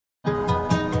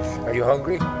Are you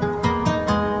hungry?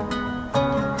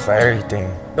 For everything.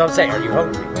 No, I'm saying, are you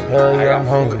hungry? Hell yeah, I'm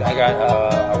hungry. I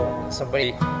got somebody.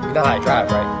 You know how I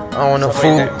drive, right? I want no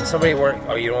food. Somebody work.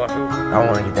 Oh, you don't want food? I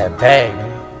want to get that bag,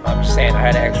 man. I'm just saying, I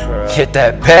had an extra. Get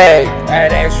that bag. I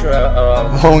had an extra.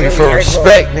 I'm hungry for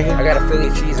respect, nigga. I got a Philly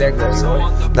cheese egg roll. So.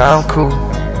 Nah, I'm cool.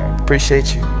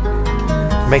 Appreciate you.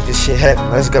 Make this shit happen.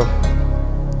 Let's go.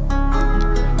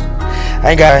 I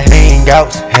ain't got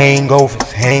hangouts,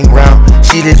 hangovers, hang round.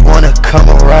 She just wanna come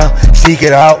around, sneak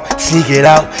it out, sneak it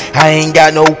out. I ain't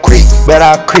got no creep, but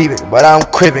I creep it, but I'm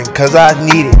cribbing, cause I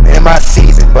need it in my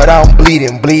season. But I'm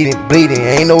bleeding, bleeding, bleeding,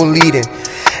 ain't no leading.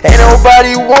 Ain't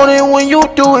nobody want it when you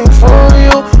do it for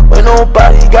real. But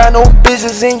nobody got no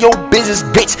business in your business,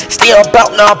 bitch. Still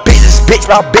about my business, bitch.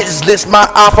 My business list, my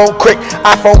iPhone crick,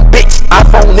 iPhone bitch,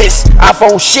 iPhone this,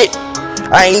 iPhone shit.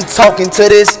 I ain't talking to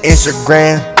this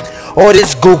Instagram or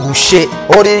this Google shit,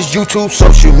 or this YouTube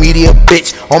social media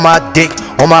bitch. On my dick,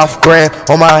 on my gram,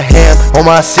 on my ham, on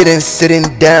my sitting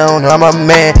down. I'm a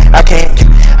man, I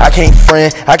can't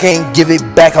friend, I can't give it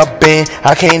back up in.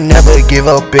 I can't never give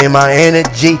up in my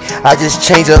energy. I just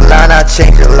change a line, I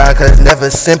change a line, cause never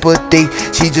sympathy.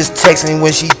 She just texting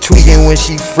when she tweeting, when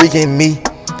she freaking me.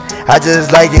 I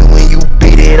just like it when you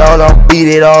beat it all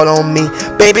on me.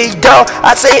 Baby doll,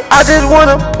 I say I just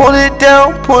wanna pull it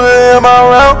down, pull it in my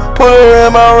round, pull it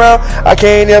in my round. I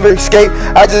can't ever escape,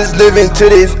 I just live into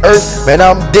this earth. Man,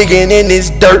 I'm digging in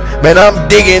this dirt, man, I'm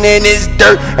digging in this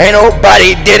dirt. Ain't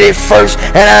nobody did it first,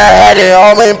 and I had it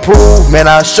all improved. Man,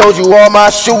 I showed you all my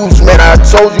shoes, man, I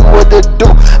told you what to do.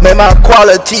 Man, my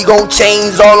quality gon'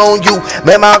 change all on you.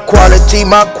 Man, my quality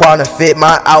fit,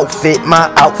 my outfit.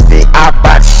 I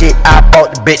bought shit, I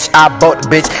bought the bitch,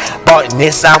 bought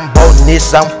this, I'm boating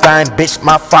this, I'm fine bitch,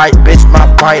 my fire bitch, my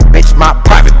quiet bitch, my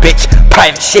private bitch,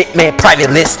 private shit, man, private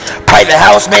list, private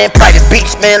house, man, private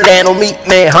beach, man, land on me,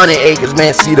 man, 100 acres,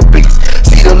 man, see the beats,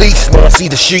 see the lease, man, see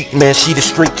the street, man, see the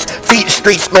streets, feed the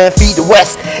streets, man, feed the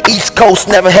west, east coast,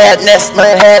 never had nest,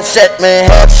 man, had set, man,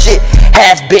 half shit,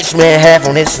 half bitch, man, half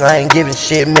on this, I ain't giving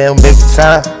shit, man, milk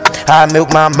time. I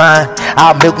milk my mind,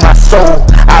 I milk my soul,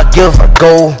 I give a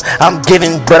goal. I'm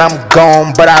giving, but I'm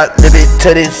gone, but I live it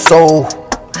to this soul.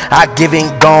 I give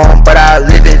and gone, but I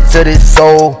live it to this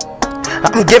soul.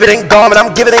 I'm giving and gone, but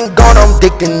I'm giving and gone. I'm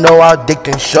dicking, no, I'm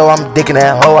dicking show. I'm dicking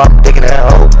that hoe, I'm dicking that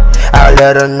hoe. I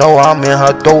let her know I'm in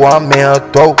her throat, I'm in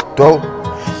her throat.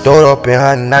 Throw it up in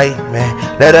her night,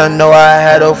 man. Let her know I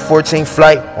had a 14th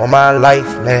flight on my life,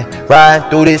 man. Riding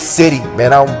through this city,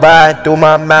 man, I'm riding through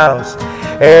my miles.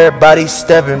 Everybody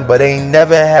stepping, but ain't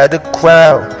never had the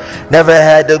crowd. Never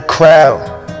had the crowd.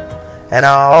 And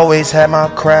I always had my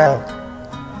crowd.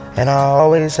 And I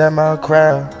always had my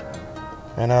crowd.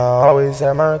 And I always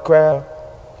had my crowd.